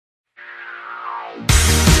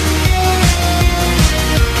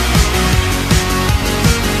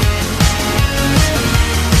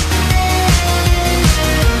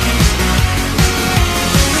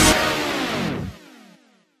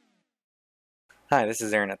Hi, this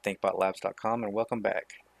is Aaron at ThinkBotLabs.com and welcome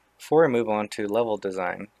back. Before we move on to level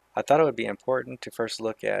design, I thought it would be important to first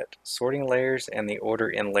look at sorting layers and the order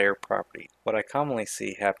in layer property. What I commonly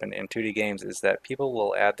see happen in 2D games is that people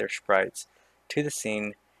will add their sprites to the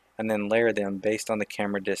scene and then layer them based on the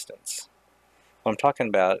camera distance. What I'm talking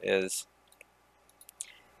about is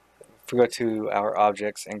if we go to our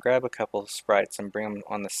objects and grab a couple of sprites and bring them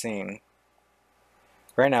on the scene.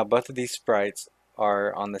 Right now both of these sprites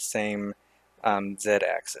are on the same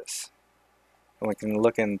Z-axis. And we can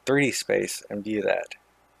look in 3D space and view that.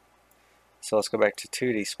 So let's go back to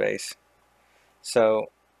 2D space.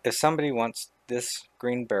 So if somebody wants this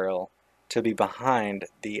green barrel to be behind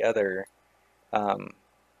the other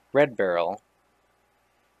red barrel,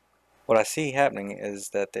 what I see happening is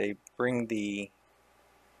that they bring the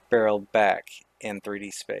barrel back in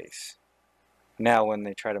 3D space. Now when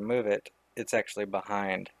they try to move it, it's actually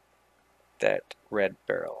behind that red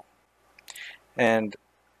barrel. And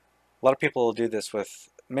a lot of people will do this with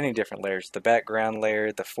many different layers, the background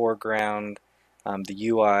layer, the foreground, the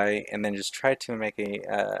UI, and then just try to make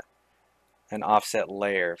an offset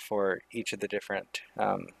layer for each of the different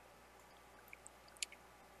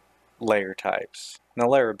layer types. And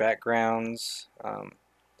they'll layer backgrounds,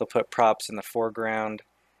 they'll put props in the foreground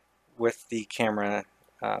with the camera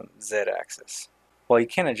Z-axis. Well, you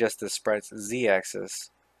can adjust the sprite's Z-axis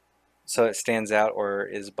so it stands out or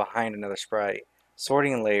is behind another sprite.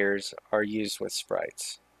 Sorting layers are used with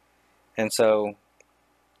sprites. And so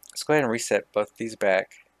let's go ahead and reset both these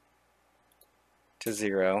back to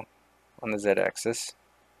 0 on the Z-axis.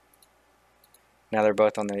 Now they're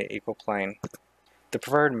both on the equal plane. The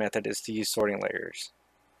preferred method is to use sorting layers.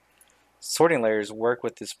 Sorting layers work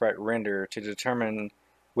with the sprite renderer to determine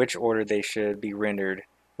which order they should be rendered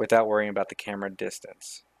without worrying about the camera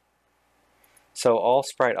distance. So all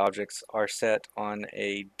sprite objects are set on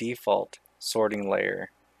a default sorting layer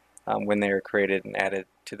when they are created and added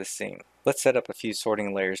to the scene. Let's set up a few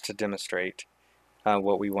sorting layers to demonstrate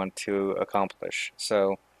what we want to accomplish.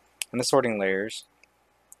 So in the sorting layers,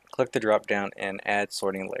 click the drop down and add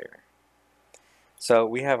sorting layer. So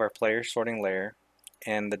we have our player sorting layer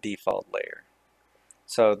and the default layer.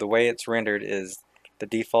 So the way it's rendered is the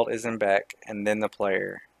default is in back and then the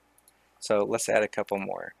player. So let's add a couple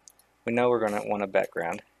more. We know we're going to want a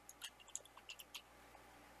background.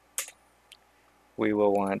 We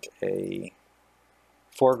will want a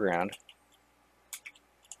foreground.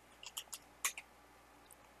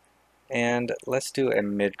 And let's do a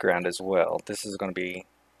midground as well. This is going to be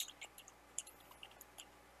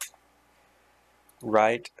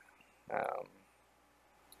right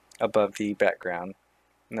above the background,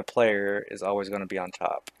 and the player is always going to be on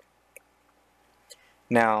top.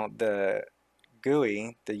 Now the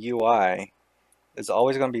GUI, the UI, is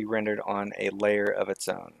always going to be rendered on a layer of its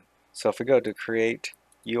own. So if we go to create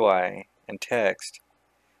UI and text,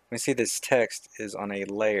 we see this text is on a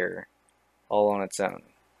layer all on its own.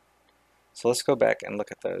 So let's go back and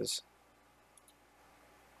look at those.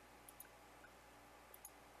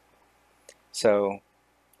 So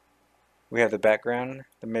we have the background,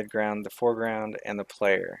 the midground, the foreground, and the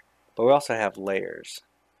player. But we also have layers.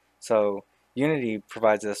 So Unity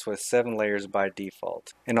provides us with 7 layers by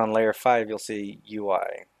default. And on layer 5 you'll see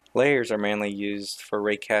UI. Layers are mainly used for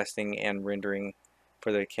raycasting and rendering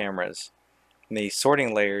for the cameras. And the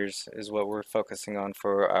sorting layers is what we're focusing on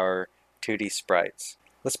for our 2D sprites.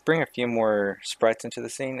 Let's bring a few more sprites into the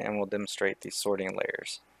scene and we'll demonstrate these sorting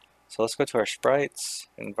layers. So let's go to our sprites,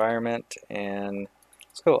 environment, and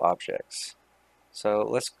let's go objects. So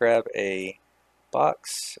let's grab a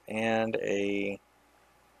box and a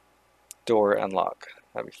door unlock.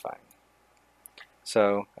 That'll be fine.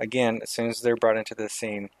 So again, as soon as they're brought into the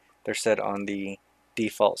scene, they're set on the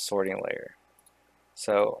default sorting layer.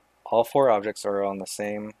 So all 4 objects are on the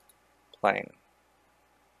same plane.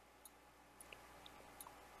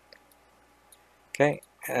 Okay,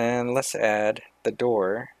 and let's add the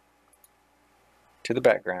door to the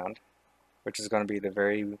background, which is going to be the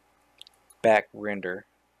very back render.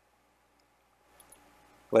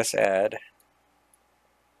 Let's add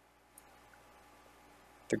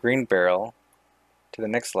the green barrel to the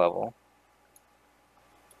next level,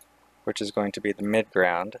 which is going to be the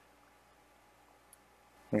midground.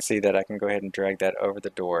 You can see that I can go ahead and drag that over the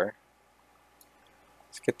door.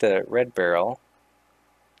 Let's get the red barrel,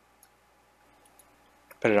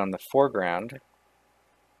 put it on the foreground.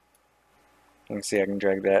 You can see I can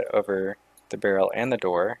drag that over the barrel and the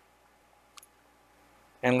door.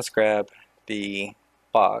 And let's grab the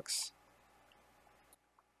box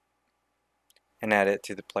and add it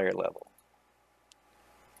to the player level.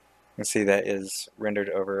 You can see that is rendered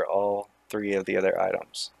over all 3 of the other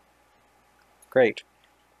items. Great.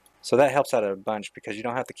 So that helps out a bunch because you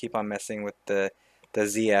don't have to keep on messing with the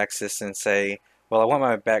z-axis and say, well, I want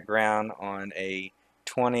my background on a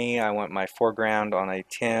 20, I want my foreground on a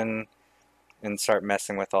 10, and start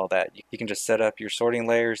messing with all that. You can just set up your sorting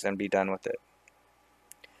layers and be done with it.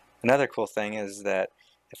 Another cool thing is that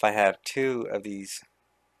if I have two of these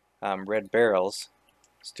red barrels,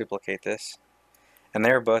 let's duplicate this, and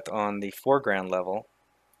they're both on the foreground level,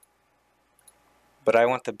 but I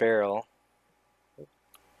want the barrel,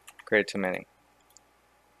 created too many,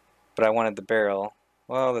 but I wanted the barrel,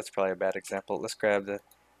 well, that's probably a bad example. Let's grab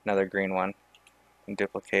another green one and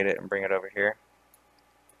duplicate it and bring it over here.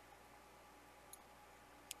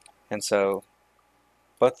 And so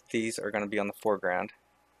both of these are going to be on the foreground.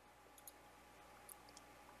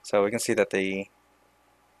 So we can see that the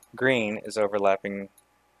green is overlapping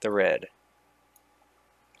the red.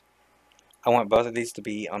 I want both of these to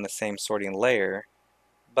be on the same sorting layer,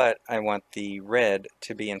 but I want the red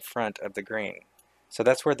to be in front of the green. So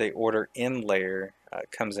that's where the order in layer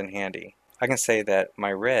comes in handy. I can say that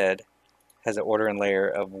my red has an order in layer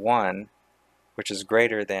of 1, which is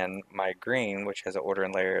greater than my green, which has an order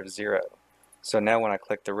in layer of 0. So now when I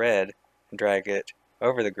click the red and drag it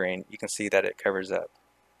over the green, you can see that it covers up.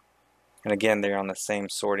 And again, they're on the same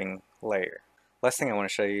sorting layer. Last thing I want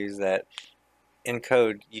to show you is that in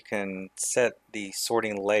code you can set the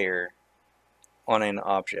sorting layer on an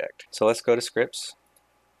object. So let's go to scripts.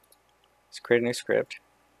 Let's create a new script.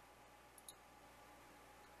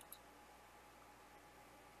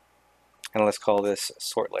 And let's call this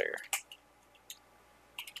sort layer.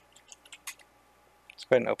 Let's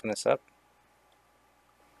go ahead and open this up.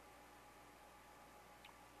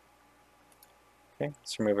 Okay,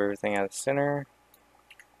 let's remove everything out of the center.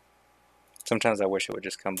 Sometimes I wish it would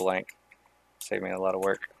just come blank. Save me a lot of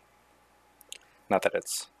work. Not that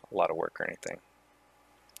it's a lot of work or anything.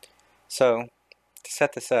 So to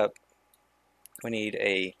set this up, we need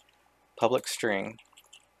a public string, and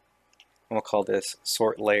we'll call this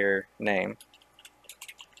sort layer name.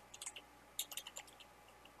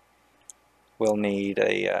 We'll need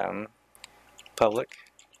a public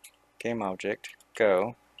game object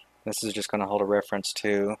go. This is just going to hold a reference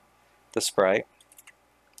to the sprite,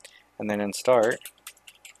 and then in start,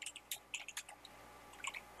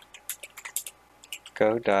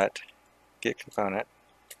 go dot get component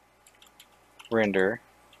render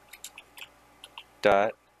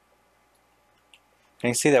dot, and you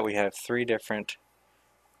can see that we have 3 different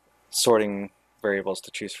sorting variables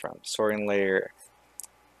to choose from. Sorting layer,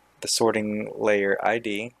 the sorting layer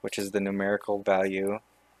ID, which is the numerical value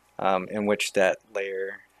in which that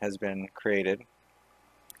layer has been created.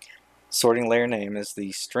 Sorting layer name is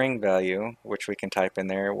the string value, which we can type in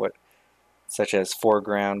there, such as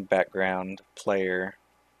foreground, background, player,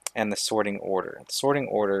 and the sorting order. The sorting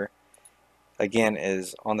order, again,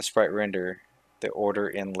 is on the sprite render, the order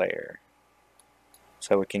in layer.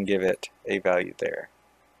 So we can give it a value there.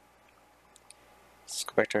 Let's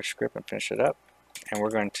go back to our script and finish it up. And we're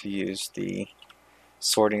going to use the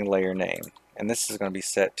sorting layer name. And this is going to be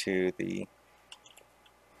set to the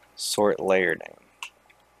sort layer name.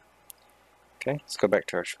 Okay, let's go back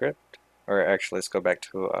to our script. Or actually, let's go back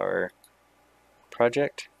to our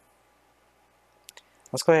project.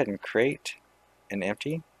 Let's go ahead and create an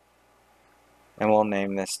empty. And we'll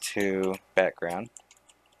name this to background.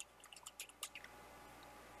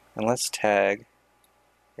 And let's tag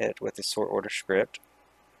it with the sort order script.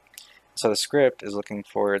 So the script is looking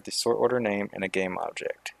for the sort order name and a game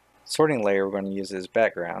object. Sorting layer we're going to use is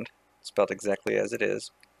background, spelled exactly as it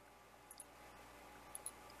is.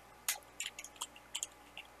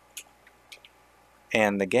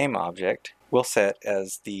 And the game object we'll set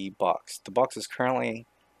as the box. The box is currently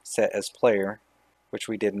set as player, which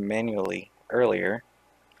we did manually earlier.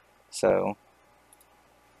 So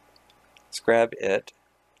let's grab it,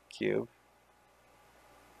 cube,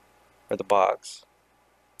 or the box,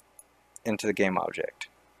 into the game object.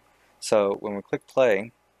 So when we click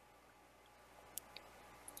play,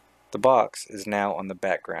 the box is now on the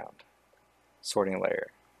background sorting layer.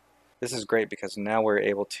 This is great because now we're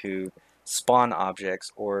able to spawn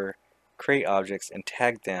objects or create objects and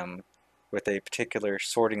tag them with a particular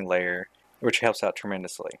sorting layer, which helps out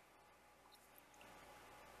tremendously.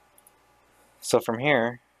 So from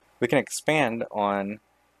here, we can expand on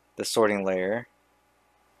the sorting layer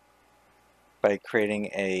by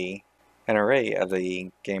creating an array of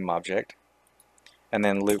the game object, and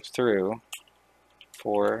then loop through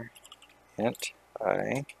for int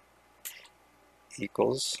I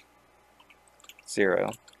equals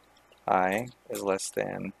 0, I is less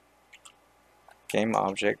than game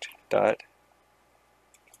object dot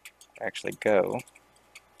actually go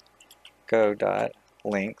go dot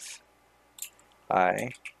length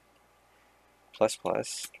I plus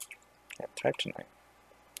plus, and type tonight.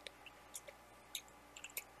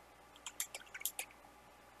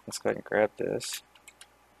 Let's go ahead and grab this,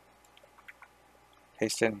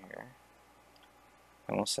 paste in here,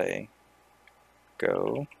 and we'll say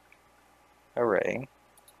go array.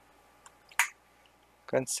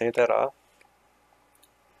 Go ahead and save that off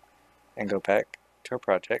and go back to our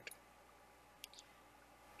project.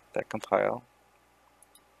 That compile.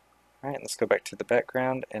 Alright, let's go back to the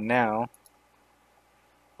background, and now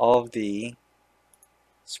all of the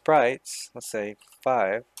sprites, let's say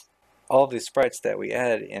 5, all of the sprites that we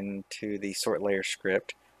added into the sort layer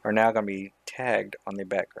script are now going to be tagged on the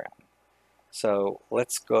background. So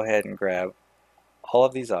let's go ahead and grab all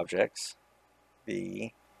of these objects,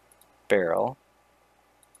 the barrel,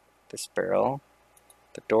 this barrel,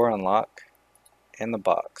 the door unlock, and the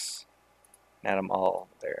box, and add them all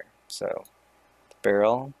there. So the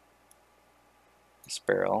barrel, this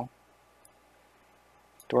barrel,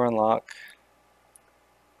 door unlock,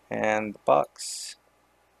 and the box,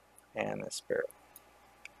 and this barrel.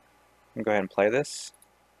 I'm going to go ahead and play this.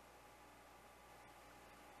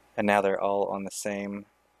 And now they're all on the same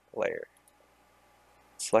layer.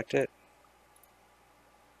 Select it.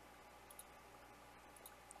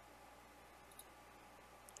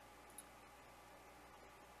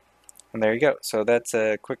 And there you go. So that's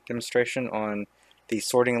a quick demonstration on the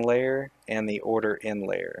sorting layer and the order in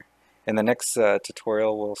layer. In the next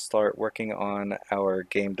tutorial, we'll start working on our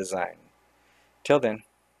game design. Till then,